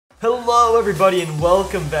Hello everybody and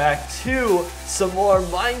welcome back to some more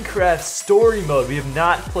Minecraft Story Mode. We have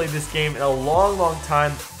not played this game in a long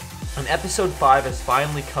time, and episode 5 has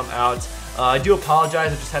finally come out. I do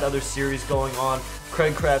apologize, I just had other series going on,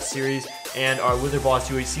 Craigcraft series and our Wither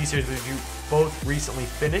Boss UHC series, which you both recently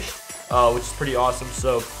finished, which is pretty awesome.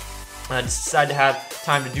 So I just decided to have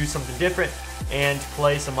time to do something different and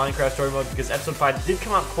play some Minecraft Story Mode because episode 5 did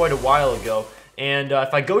come out quite a while ago. And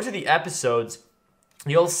if I go to the episodes,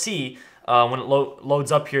 you'll see when it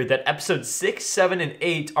loads up here that episodes 6, 7, and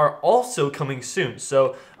 8 are also coming soon.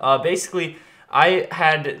 So basically,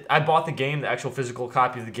 I bought the game, the actual physical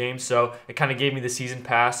copy of the game, so it kind of gave me the season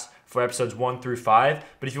pass for episodes 1 through 5.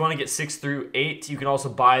 But if you want to get 6 through 8, you can also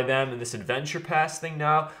buy them in this adventure pass thing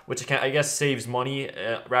now, which I guess saves money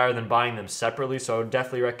rather than buying them separately. So I would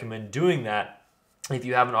definitely recommend doing that if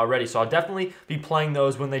you haven't already. So I'll definitely be playing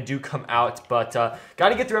those when they do come out, but got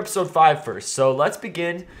to get through episode 5 first. So let's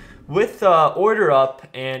begin with Order Up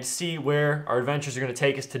and see where our adventures are going to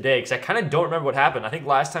take us today, because I kind of don't remember what happened. I think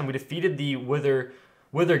last time we defeated the Wither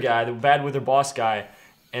guy, the bad Wither boss guy,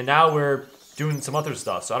 and now we're doing some other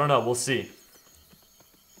stuff. So I don't know, we'll see.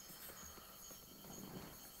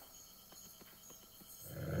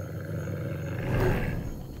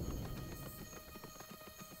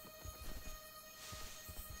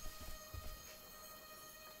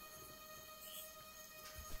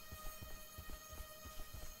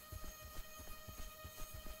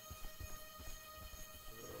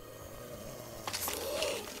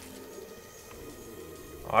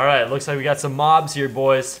 Alright, looks like we got some mobs here,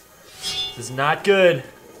 boys. This is not good.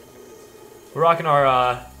 We're rocking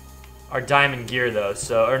our diamond gear, though.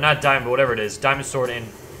 So, or not diamond, but whatever it is. Diamond sword and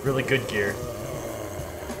really good gear.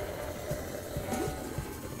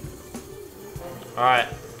 Alright,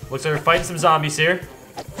 looks like we're fighting some zombies here.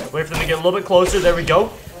 Wait for them to get a little bit closer. There we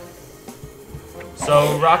go.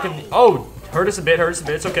 So, rocking... Oh, hurt us a bit.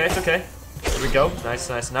 It's okay, it's okay. There we go. Nice.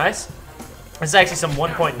 This is actually some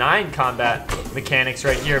 1.9 combat mechanics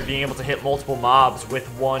right here, being able to hit multiple mobs with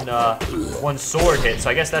one sword hit.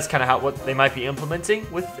 So I guess that's kind of what they might be implementing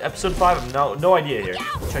with episode 5. I have no idea here.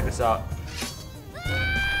 Check this out.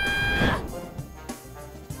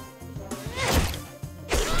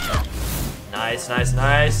 Nice. I'll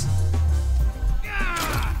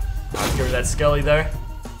get rid of that skelly there.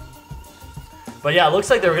 But yeah, it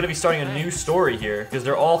looks like they're going to be starting a new story here, because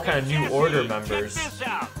they're all kind of new Order members.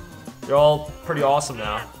 They're all pretty awesome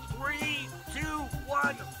now. 3, 2,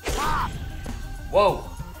 1, pop! Whoa.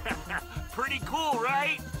 Pretty cool,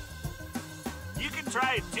 right? You can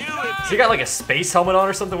try it too. Has he got like a space helmet on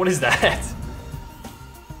or something? What is that?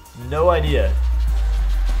 No idea.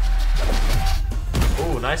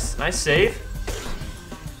 Oh, nice save.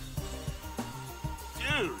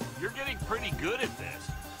 Dude, you're getting pretty good at this.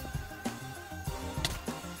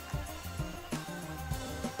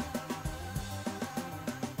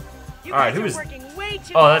 Alright, who is...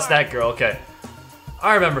 Oh, that's that girl, okay.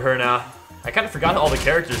 I remember her now. I kind of forgot all the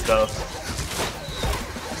characters, though.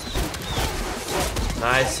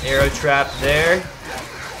 Nice arrow trap there.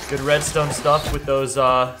 Good redstone stuff with those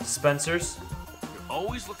Spencers. You're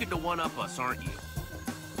always looking to one-up us, aren't you?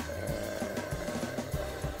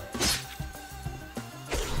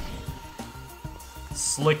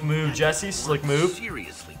 Slick move, Jesse. Slick move.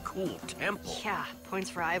 Seriously cool temple. Yeah, points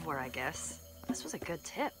for Ivor, I guess. This was a good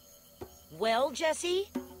tip. Well, Jesse?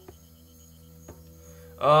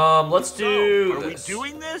 Let's do Are this. we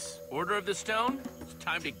doing this? Order of the Stone? It's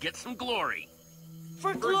time to get some glory.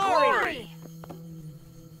 For glory!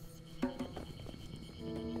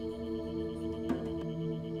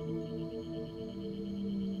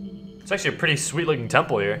 It's actually a pretty sweet looking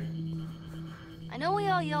temple here. I know we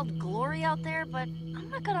all yelled glory out there, but I'm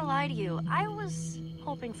not gonna lie to you. I was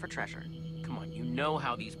hoping for treasure. Come on, you know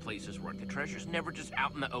how these places work. The treasure's never just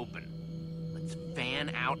out in the open. Let's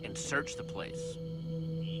fan out and search the place.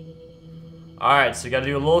 Alright, so you gotta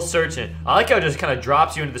do a little searching. I like how it just kind of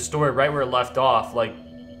drops you into the story right where it left off. Like,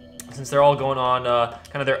 since they're all going on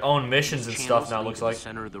kind of their own missions and stuff now, it looks like.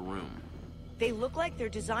 Center of the room. They look like they're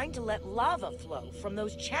designed to let lava flow from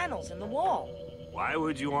those channels in the wall. Why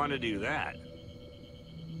would you want to do that?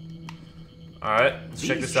 Alright, let's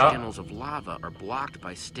check this out. These channels of lava are blocked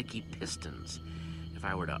by sticky pistons. If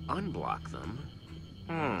I were to unblock them...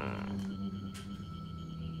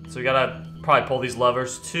 So we gotta probably pull these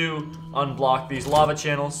levers to unblock these lava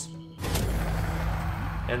channels.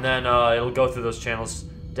 And then it'll go through those channels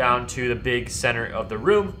down to the big center of the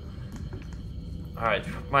room. Alright,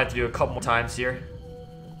 might have to do a couple more times here.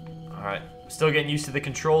 Alright, still getting used to the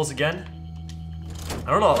controls again.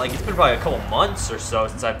 I don't know, like it's been probably a couple months or so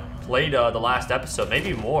since I've played the last episode,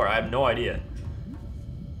 maybe more, I have no idea.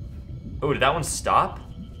 Oh, did that one stop?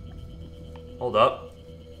 Hold up.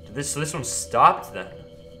 So this one stopped then.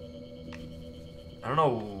 I don't know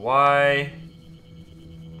why.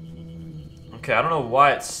 Okay, I don't know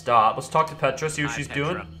why it stopped. Let's talk to Petra, see what Hi, she's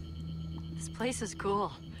Petra. doing. This place is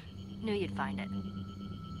cool. Knew you'd find it.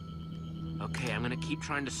 Okay, I'm gonna keep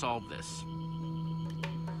trying to solve this.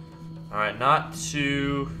 Alright, not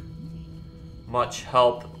too much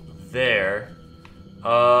help there.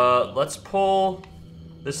 Let's pull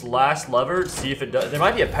this last lever, see if it does. There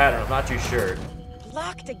might be a pattern, I'm not too sure.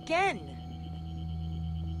 Locked again.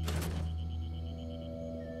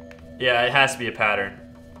 Yeah, it has to be a pattern.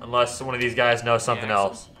 Unless one of these guys knows something Yeah,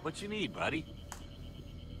 else. What you need, buddy?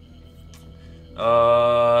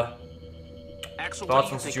 Axel,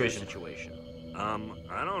 Thoughts what on do you think of the situation? situation?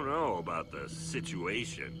 I don't know about the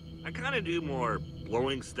situation. I kind of do more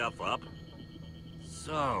blowing stuff up.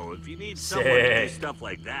 So, if you need someone to do Sick. stuff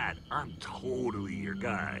like that, I'm totally your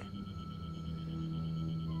guy.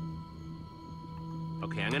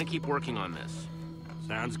 Okay, I'm gonna keep working on this.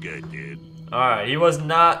 Sounds good, dude. Alright, he was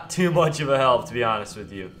not too much of a help, to be honest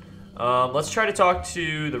with you. Let's try to talk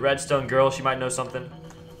to the Redstone girl. She might know something.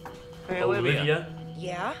 Hey, Olivia.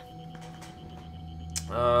 Yeah?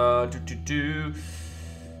 Bright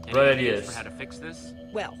Any ideas ideas. for how to fix this?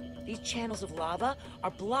 Well, these channels of lava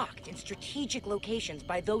are blocked in strategic locations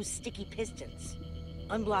by those sticky pistons.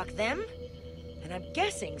 Unblock them, and I'm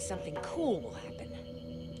guessing something cool will happen.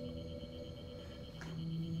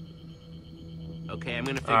 Okay, I'm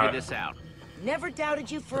gonna figure Alright. this out. Never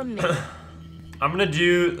doubted you for a minute. I'm gonna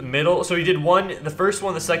do the middle. So we did the first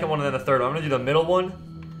one, the second one, and then the third one. I'm gonna do the middle one,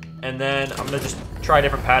 and then I'm gonna just try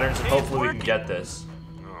different patterns, and Hey, it's hopefully we can working. get this.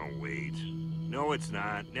 Oh, wait. No, it's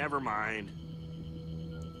not. Never mind.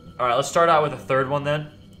 All right, let's start out with the third one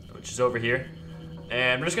then, which is over here,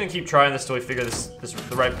 and we're just gonna keep trying this till we figure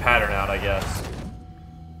the right pattern out, I guess.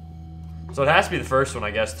 So it has to be the first one,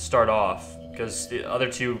 I guess, to start off, because the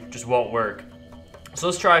other two just won't work. So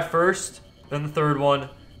let's try first, then the third one,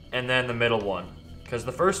 and then the middle one, because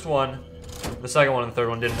the first one, the second one, and the third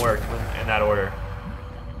one didn't work in that order.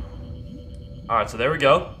 All right, so there we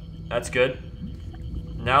go. That's good.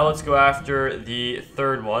 Now let's go after the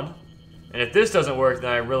third one. And if this doesn't work, then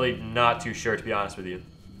I'm really not too sure, to be honest with you.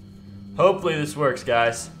 Hopefully this works,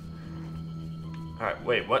 guys. Alright,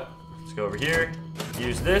 wait, what? Let's go over here.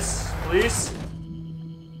 Use this, please.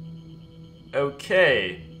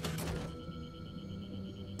 Okay.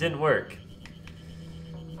 Didn't work.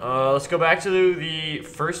 Let's go back to the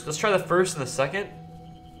first. Let's try the first and the second.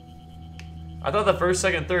 I thought the first,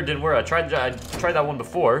 second, and third didn't work. I tried that one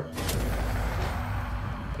before.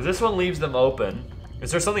 Because this one leaves them open. Is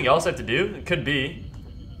there something else I have to do? It could be.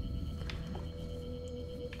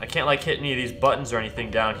 I can't like hit any of these buttons or anything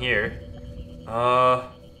down here.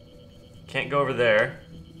 Can't go over there.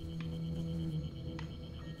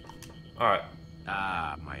 Alright.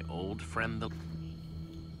 Ah, my old friend the...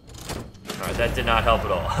 Alright, that did not help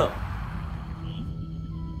at all.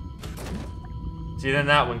 See, then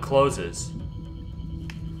that one closes.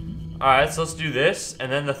 Alright, so let's do this,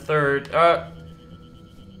 and then the third,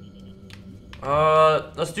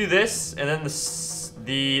 let's do this, and then this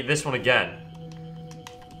one again.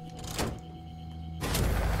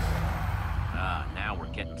 Ah, now we're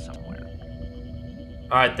getting somewhere.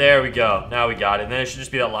 Alright, there we go. Now we got it. And then it should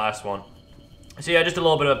just be that last one. So yeah, just a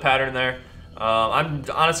little bit of a pattern there. I'm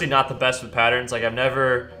honestly not the best with patterns. Like,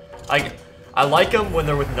 I like them when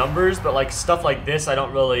they're with numbers, but like stuff like this,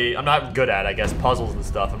 I'm not good at, I guess. Puzzles and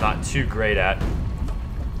stuff, I'm not too great at.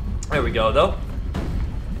 There we go, though.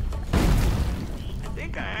 I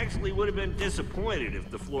think I actually would have been disappointed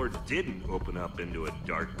if the floor didn't open up into a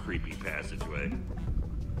dark, creepy passageway.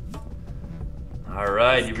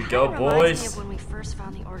 Alright, here we go, Kinda reminds me boys. of when we first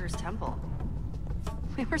found the Order's temple.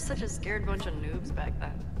 We were such a scared bunch of noobs back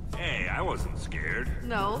then. Hey, I wasn't scared.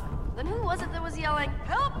 No. Then who was it that was yelling,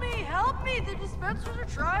 "Help me! Help me! The dispensers are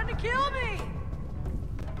trying to kill me!"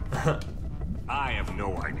 I have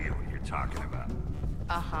no idea what you're talking about.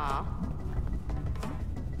 Uh-huh.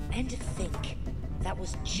 And to think, that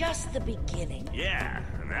was just the beginning. Yeah,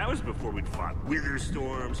 and that was before we'd fought wither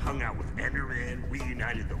storms, hung out with Enderman,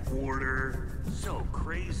 reunited the Order. So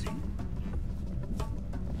crazy.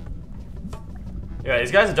 Yeah,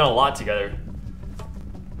 these guys have done a lot together.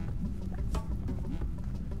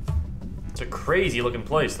 It's a crazy looking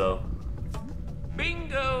place, though.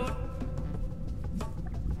 Bingo!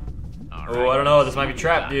 Oh, I don't know. This might be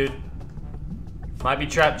trap, dude. Might be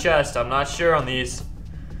trap chest. I'm not sure on these.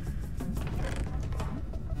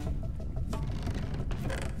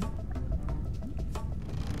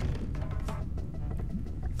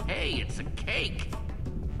 Hey, it's a cake.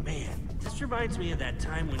 Man, this reminds reminds me of that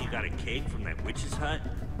time when you got a cake from that witch's hut,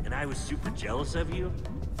 and I was super jealous of you.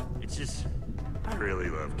 It's just, I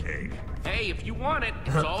really love cake. Hey, if you want it,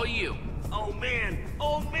 it's all you. Oh man!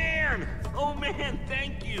 Oh man! Oh man,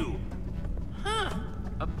 thank you! Huh.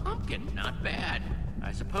 A pumpkin, not bad.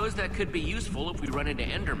 I suppose that could be useful if we run into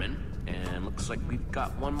Enderman. And looks like we've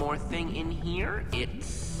got one more thing in here.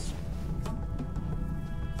 It's...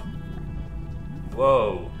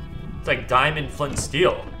 Whoa. It's like diamond, flint, and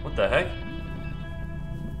steel. What the heck?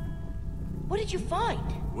 What did you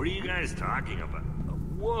find? What are you guys talking about?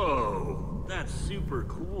 Whoa! That's super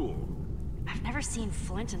cool. I've never seen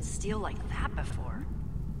flint and steel like that before.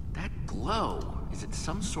 that glow. Is it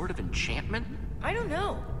some sort of enchantment? I don't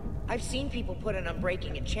know. I've seen people put an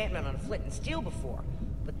unbreaking enchantment on flint and steel before,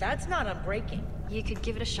 but that's not unbreaking. You could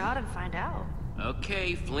give it a shot and find out.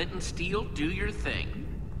 Okay, flint and steel, do your thing.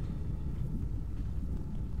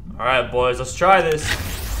 Alright, boys, let's try this.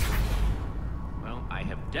 Well, I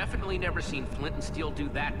have definitely never seen flint and steel do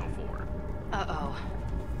that before. Uh-oh.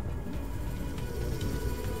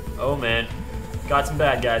 Oh, man. Got some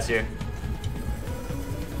bad guys here.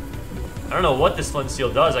 I don't know what this flint and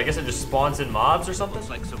steel does. I guess it just spawns in mobs or something? Looks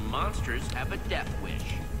like some monsters have a death wish.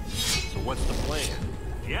 So what's the plan?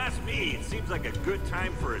 If you ask me, it seems like a good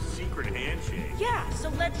time for a secret handshake. Yeah, so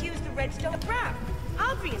let's use the redstone wrap.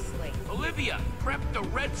 Obviously. Olivia, prep the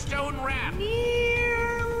redstone wrap.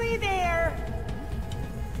 Nearly there.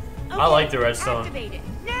 I like the redstone. Activate it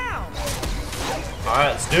now.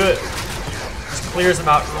 Alright, let's do it. Just clears them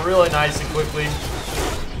out really nice and quickly.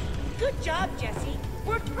 Good job, Jesse.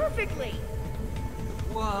 Worked perfectly.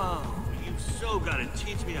 Whoa, you've so got to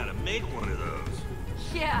teach me how to make one of those.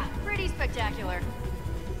 Yeah, pretty spectacular.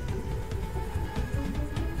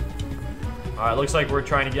 Alright, looks like we're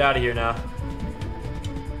trying to get out of here now.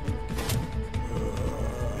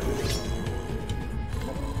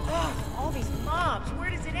 All these mobs, where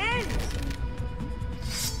does it end?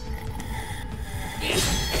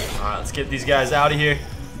 Alright, let's get these guys out of here.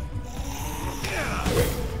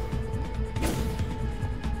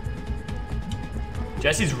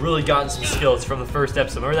 Jesse's really gotten some skills from the first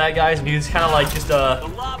episode. Remember that, guys? And he was kind of like just a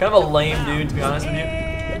kind of a lame dude, to be honest with you.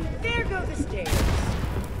 And there go the stairs.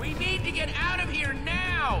 We need to get out of here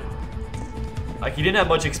now. Like, he didn't have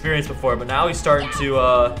much experience before, but now he's starting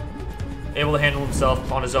to able to handle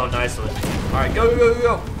himself on his own nicely. All right, go, go,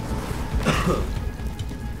 go, go.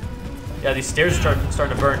 Yeah, these stairs are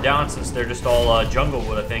starting to burn down since they're just all jungle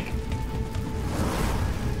wood, I think.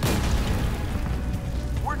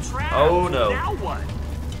 We're trapped. Oh, no. Now what?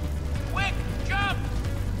 Quick, jump.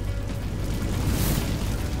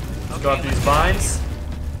 Let's go off these vines.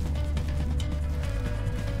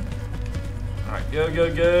 All right, go,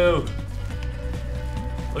 go, go.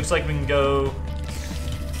 Looks like we can go.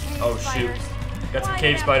 Oh shoot! Got some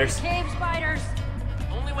cave spiders. Cave spiders.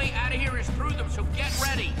 Only way out of here is through them, so get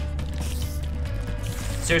ready.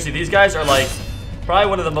 Seriously, these guys are like probably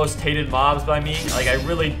one of the most hated mobs by me. Like, I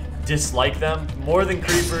really dislike them more than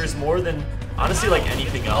creepers, more than honestly like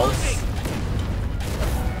anything else.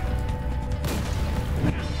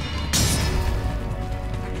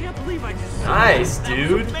 I can't believe I just. Nice, That was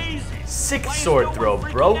dude. amazing. Sick Why is sword no throw,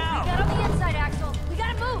 one bro. freaking out? Get on the inside, Axel. We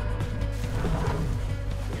gotta move.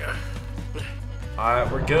 All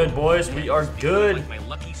right, we're good, boys. We are good. Like my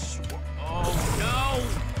lucky sword. Oh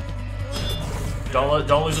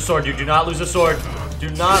Don't lose the sword, dude. Do not lose the sword. Do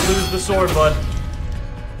not lose the sword, bud.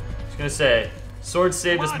 Just gonna say, sword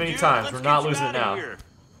saved Come us on, many dude, times. let's We're not get you losing it outta now. here.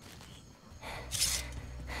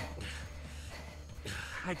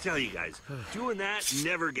 I tell you guys, doing that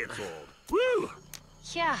never gets old. Woo!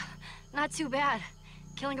 Yeah, not too bad.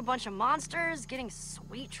 Killing a bunch of monsters, getting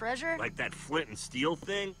sweet treasure. Like that flint and steel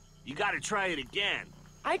thing? You gotta try it again.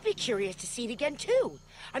 I'd be curious to see it again, too.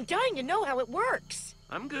 I'm dying to know how it works.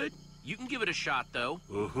 I'm good. You can give it a shot, though.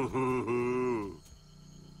 Ooh.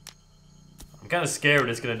 I'm kind of scared what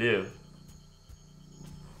it's gonna do.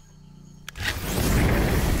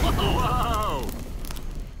 Whoa!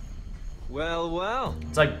 Well, well.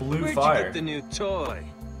 It's like blue Where'd fire. you get the new toy?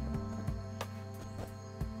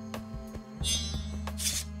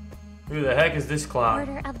 Who the heck is this clown?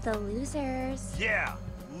 Order of the losers. Yeah,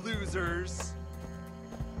 losers.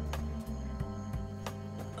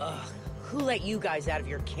 Ugh, who let you guys out of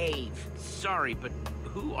your cave? Sorry, but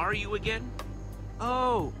who are you again?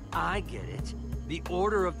 Oh, I get it. The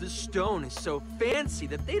Order of the Stone is so fancy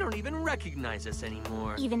that they don't even recognize us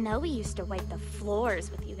anymore. Even though we used to wipe the floors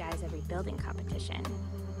with you guys every building competition.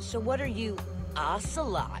 So what are you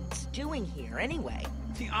ocelots doing here, anyway?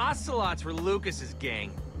 The Ocelots were Lucas's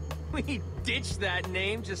gang. We ditched that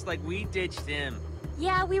name just like we ditched him.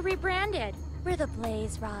 Yeah, we rebranded. We're the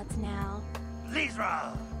Blaze Rods now. Please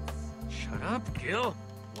roll. Shut up, Gil.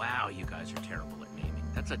 Wow, you guys are terrible at naming.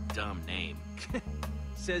 That's a dumb name.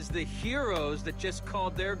 Says the heroes that just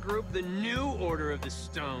called their group the New Order of the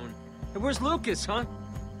Stone. And where's Lucas, huh?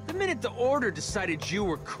 The minute the Order decided you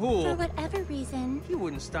were cool, For whatever reason. he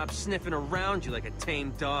wouldn't stop sniffing around you like a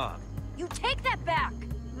tame dog. You take that back!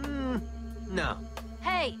 No.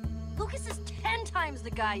 Hey, Lucas is 10 times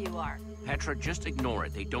the guy you are. Petra, just ignore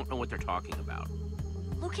it. They don't know what they're talking about.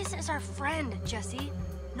 Lucas is our friend, Jesse.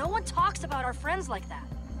 No one talks about our friends like that.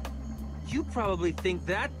 You probably think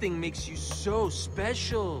that thing makes you so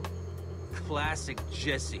special. Classic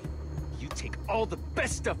Jesse. You take all the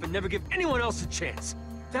best stuff and never give anyone else a chance.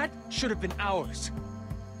 That should have been ours.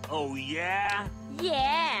 Oh, yeah?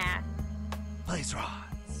 Yeah. Blaze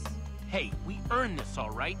rods. Hey, we earned this,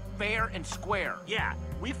 all right? Fair and square. Yeah,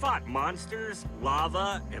 we fought monsters,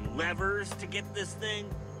 lava, and levers to get this thing,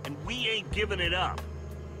 and we ain't giving it up.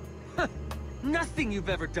 Nothing you've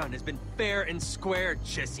ever done has been fair and square,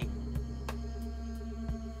 Jesse.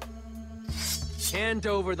 Hand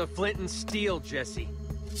over the flint and steel, Jesse.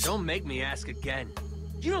 Don't make me ask again.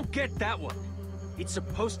 You don't get that one. It's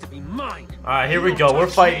supposed to be mine. Alright, here we go. We're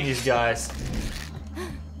fighting these guys.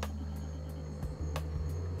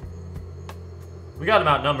 We got them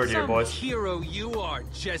outnumbered here, boys. Some hero you are,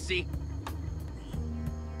 Jesse.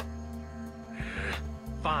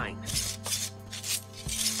 Fine.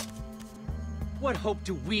 What hope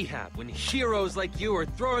do we have when heroes like you are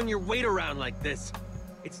throwing your weight around like this?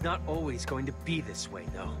 It's not always going to be this way,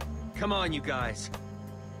 though. Come on, you guys.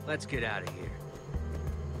 Let's get out of here.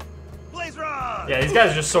 Blaze rods! Yeah, these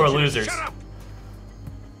guys are just sore losers. Shut up!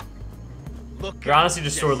 Look They're out, honestly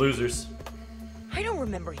just sore Jesse. losers. I don't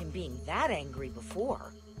remember him being that angry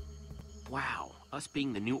before. Wow, us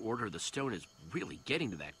being the New Order of the Stone is really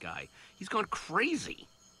getting to that guy. He's gone crazy.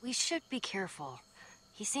 We should be careful.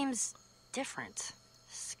 He seems different.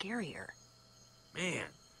 Scarier. Man,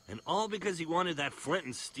 and all because he wanted that flint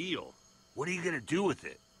and steel. What are you gonna do with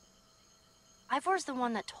it? Ivor's the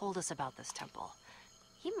one that told us about this temple.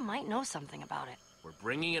 He might know something about it. We're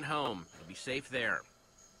bringing it home. It'll be safe there.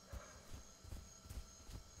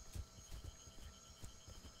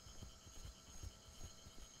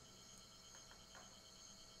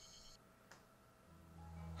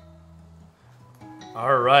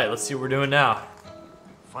 Alright, let's see what we're doing now.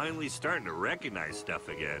 Finally starting to recognize stuff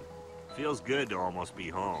again. Feels good to almost be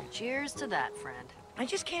home. Cheers to that, friend. I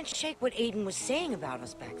just can't shake what Aiden was saying about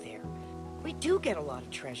us back there. We do get a lot of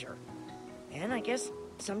treasure. And I guess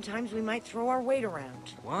sometimes we might throw our weight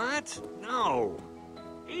around. What? No.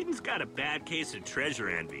 Aiden's got a bad case of treasure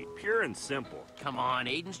envy, pure and simple. Come on,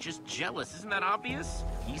 Aiden's just jealous. Isn't that obvious?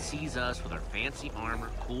 He sees us with our fancy armor,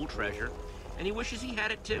 cool treasure, and he wishes he had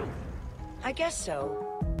it too. I guess so.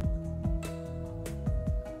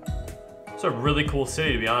 It's a really cool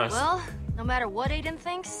city, to be honest. Well, no matter what Aiden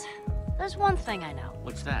thinks, there's one thing I know.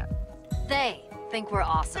 What's that? They think we're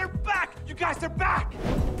awesome. back! You guys, they're back!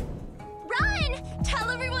 Run! Tell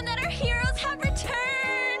everyone that our heroes have returned!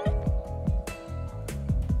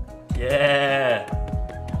 Yeah.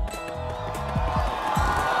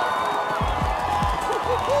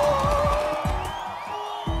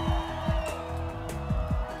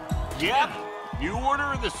 Yep, New Order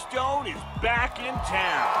of the Stone is back in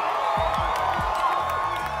town.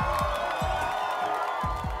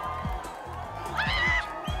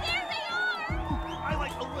 There they are! I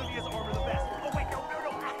like Olivia's armor the best. Oh wait, no,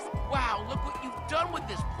 Axe. Wow, look what you've done with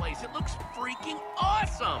this place. It looks freaking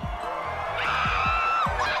awesome!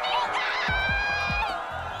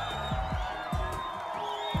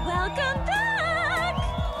 Welcome back!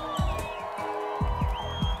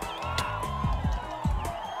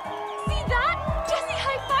 See that? Jesse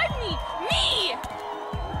high-fived me! Me!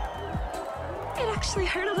 It actually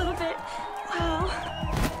hurt a little bit. Wow.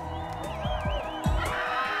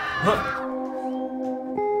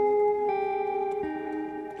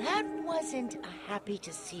 That wasn't a happy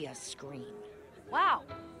to see us scream. Wow,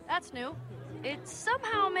 that's new. It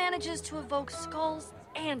somehow manages to evoke skulls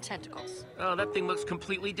and tentacles. Oh, that thing looks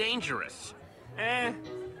completely dangerous.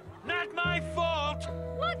 Not my fault.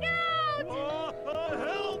 Look out!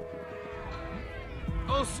 Help!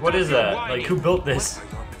 Oh, What is stop your that? whining. Like, who built this? What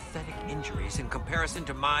are your pathetic injuries in comparison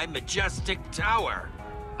to my majestic tower?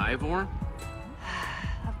 Ivor?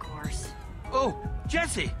 Of course. Oh,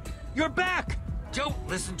 Jesse, you're back! Don't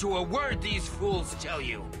listen to a word these fools tell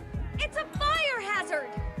you. It's a fire hazard!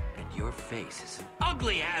 And your face is an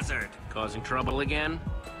ugly hazard. Causing trouble again?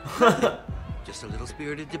 Just a little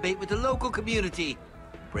spirited debate with the local community.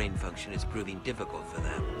 Brain function is proving difficult for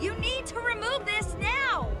them. You need to remove this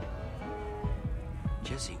now!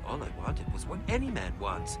 Jesse, all I wanted was what any man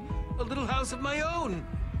wants. A little house of my own,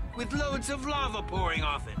 with loads of lava pouring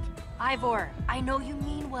off it. Ivor, I know you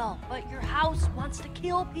mean well, but your house wants to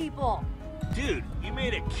kill people. Dude, you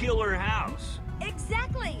made a killer house.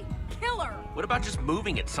 Exactly! Killer! What about just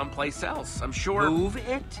moving it someplace else? I'm sure... Move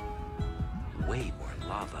it? Way more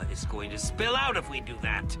lava is going to spill out if we do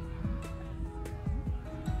that.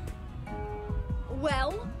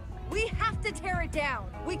 Well, we have to tear it down.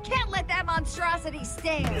 We can't let that monstrosity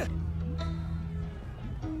stand.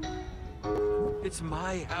 It's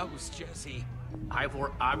my house, Jesse.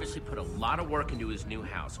 Ivor obviously put a lot of work into his new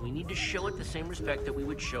house. We need to show it the same respect that we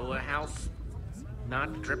would show a house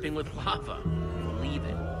not dripping with lava. Leave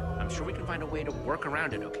it. I'm sure we can find a way to work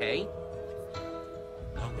around it, okay?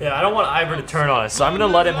 Yeah, I don't want Ivor to turn on us, so I'm gonna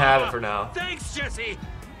let him have it for now. Thanks, Jesse.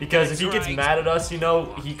 Because if he That's gets right. mad at us, you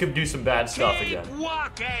know, he could do some bad stuff Keep again.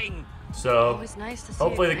 walking. So, Always nice to see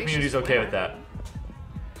hopefully a the community's gracious okay with winner.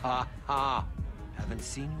 that. Ha ha. Haven't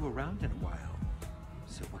seen you around in a while.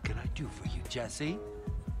 So what can I do for you, Jesse?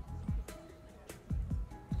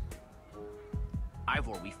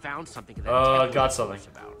 Ivor, we found something that got Templar something. knows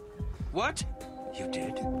about. What? You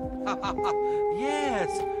did?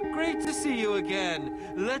 Yes. Great to see you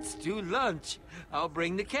again. Let's do lunch. I'll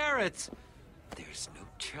bring the carrots. There's no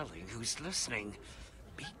telling who's listening.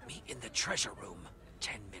 Meet me in the treasure room.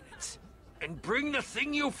 10 minutes. And bring the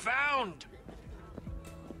thing you found.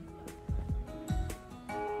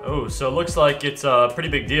 Oh, so it looks like it's a pretty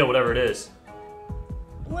big deal, whatever it is.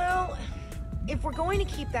 Well, if we're going to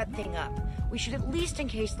keep that thing up, we should at least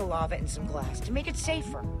encase the lava in some glass to make it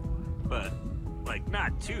safer. But, like,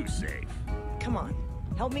 not too safe. Come on,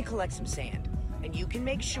 help me collect some sand. And you can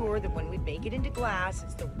make sure that when we make it into glass,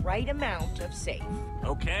 it's the right amount of safe.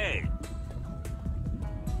 Okay.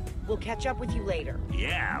 We'll catch up with you later.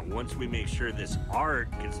 Yeah, once we make sure this art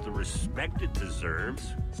gets the respect it deserves.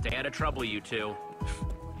 Stay out of trouble, you two.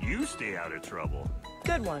 You stay out of trouble.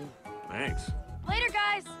 Good one. Thanks. Later,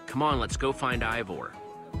 guys. Come on, let's go find Ivor.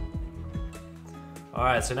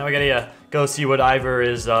 Alright, so now we gotta go see what Ivor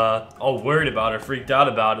is all worried about or freaked out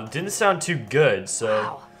about. It didn't sound too good, so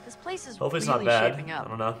Wow, this place is hopefully it's really not bad. shaping I up.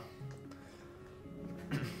 don't know.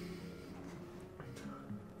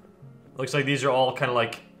 Looks like these are all kind of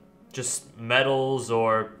like just medals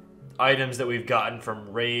or items that we've gotten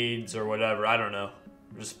from raids or whatever. I don't know.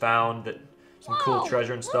 Just found that some cool Whoa,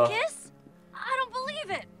 treasure and stuff. Lucas? I don't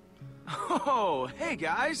believe it. Oh, hey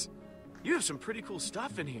guys. You have some pretty cool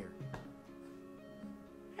stuff in here.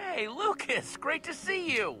 Hey, Lucas, great to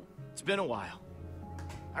see you. It's been a while.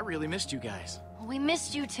 I really missed you guys. We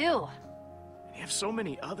missed you too. And you have so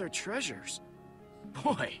many other treasures.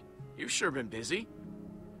 Boy, you've sure been busy.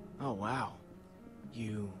 Oh, wow.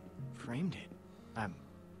 You framed it.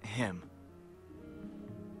 Him.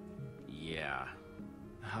 Yeah.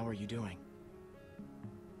 How are you doing?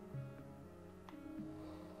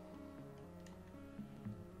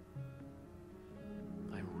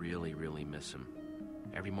 I really, really miss him.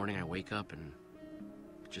 Every morning I wake up and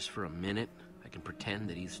just for a minute, I can pretend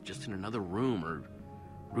that he's just in another room or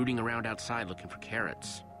rooting around outside looking for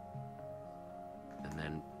carrots. And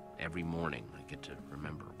then every morning I get to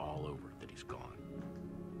remember all over that he's gone.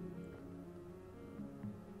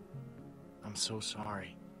 I'm so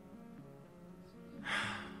sorry.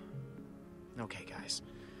 Okay, guys.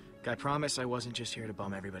 I promise I wasn't just here to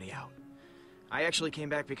bum everybody out. I actually came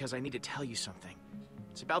back because I need to tell you something.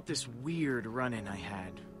 It's about this weird run-in I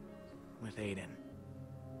had with Aiden.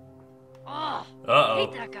 Ugh, Uh-oh.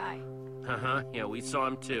 hate that guy. Uh-huh, yeah, we saw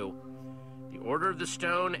him too. The Order of the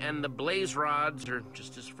Stone and the Blaze Rods are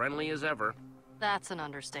just as friendly as ever. That's an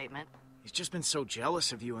understatement. He's just been so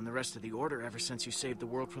jealous of you and the rest of the Order ever since you saved the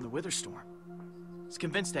world from the Witherstorm. He's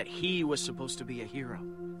convinced that he was supposed to be a hero.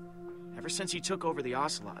 Ever since he took over the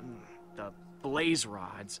Ocelot and the Blaze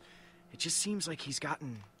Rods, it just seems like he's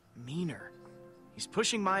gotten meaner. He's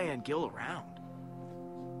pushing Maya and Gil around.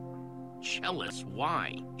 Jealous?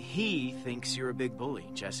 Why? He thinks you're a big bully,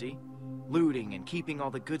 Jesse. Looting and keeping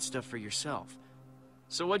all the good stuff for yourself.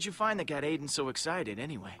 So what'd you find that got Aiden so excited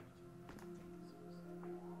anyway?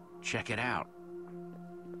 Check it out.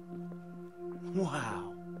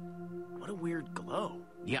 Wow. What a weird glow.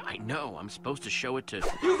 Yeah, I know. I'm supposed to show it to...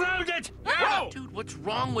 You found it! Whoa! Dude, what's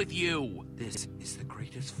wrong with you? This is the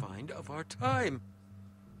greatest find of our time.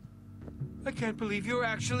 I can't believe you're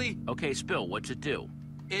actually... Okay, Spill, what's it do?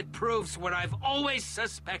 It proves what I've always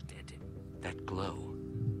suspected. That glow,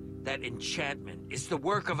 that enchantment, is the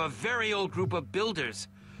work of a very old group of builders.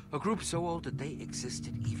 A group so old that they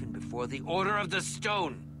existed even before the Order of the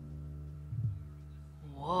Stone.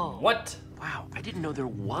 Whoa. What? Wow, I didn't know there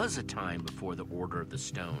was a time before the Order of the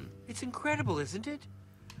Stone. It's incredible, isn't it?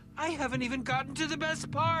 I haven't even gotten to the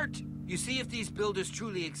best part. You see, if these builders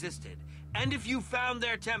truly existed, and if you found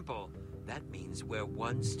their temple, that means we're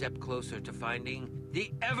one step closer to finding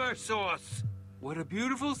the Eversource. What a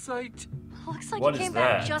beautiful sight. Looks like What you is came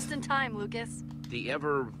back that? just in time, Lucas. The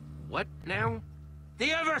what now? The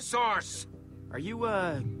Eversource! Are you,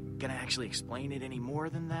 gonna actually explain it any more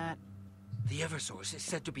than that? The Eversource is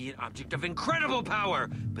said to be an object of incredible power,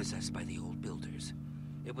 possessed by the old builders.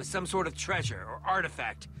 It was some sort of treasure or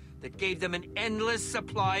artifact that gave them an endless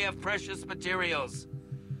supply of precious materials.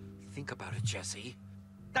 Think about it, Jesse.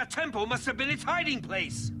 That temple must have been its hiding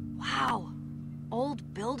place! Wow.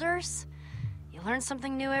 Old builders? You learn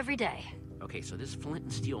something new every day. Okay, so this flint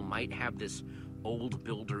and steel might have this old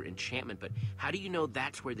builder enchantment, but how do you know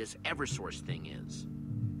that's where this Eversource thing is?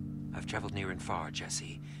 I've traveled near and far,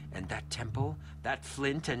 Jesse, and that temple, that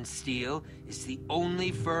flint and steel, is the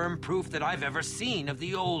only firm proof that I've ever seen of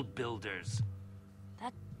the old builders.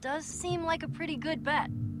 That does seem like a pretty good bet.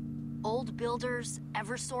 Old builders,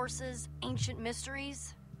 Eversources, ancient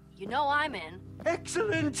mysteries. You know I'm in.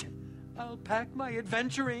 Excellent! I'll pack my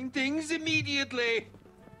adventuring things immediately.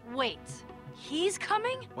 Wait, he's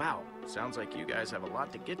coming? Wow, sounds like you guys have a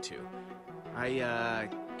lot to get to. I,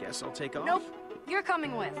 guess I'll take off? Nope, you're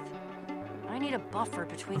coming with. I need a buffer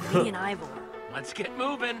between me and Ivor. Let's get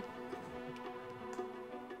moving.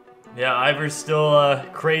 Yeah, Ivor's still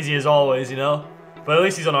crazy as always, you know? But at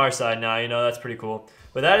least he's on our side now, you know? That's pretty cool.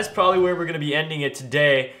 But that is probably where we're going to be ending it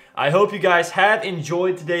today. I hope you guys have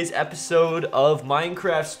enjoyed today's episode of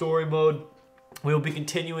Minecraft Story Mode. We will be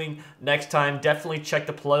continuing next time. Definitely check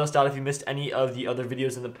the playlist out if you missed any of the other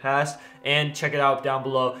videos in the past. And check it out down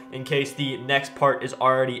below in case the next part is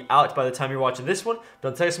already out by the time you're watching this one. But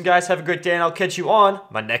until next time, guys, have a great day, and I'll catch you on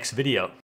my next video.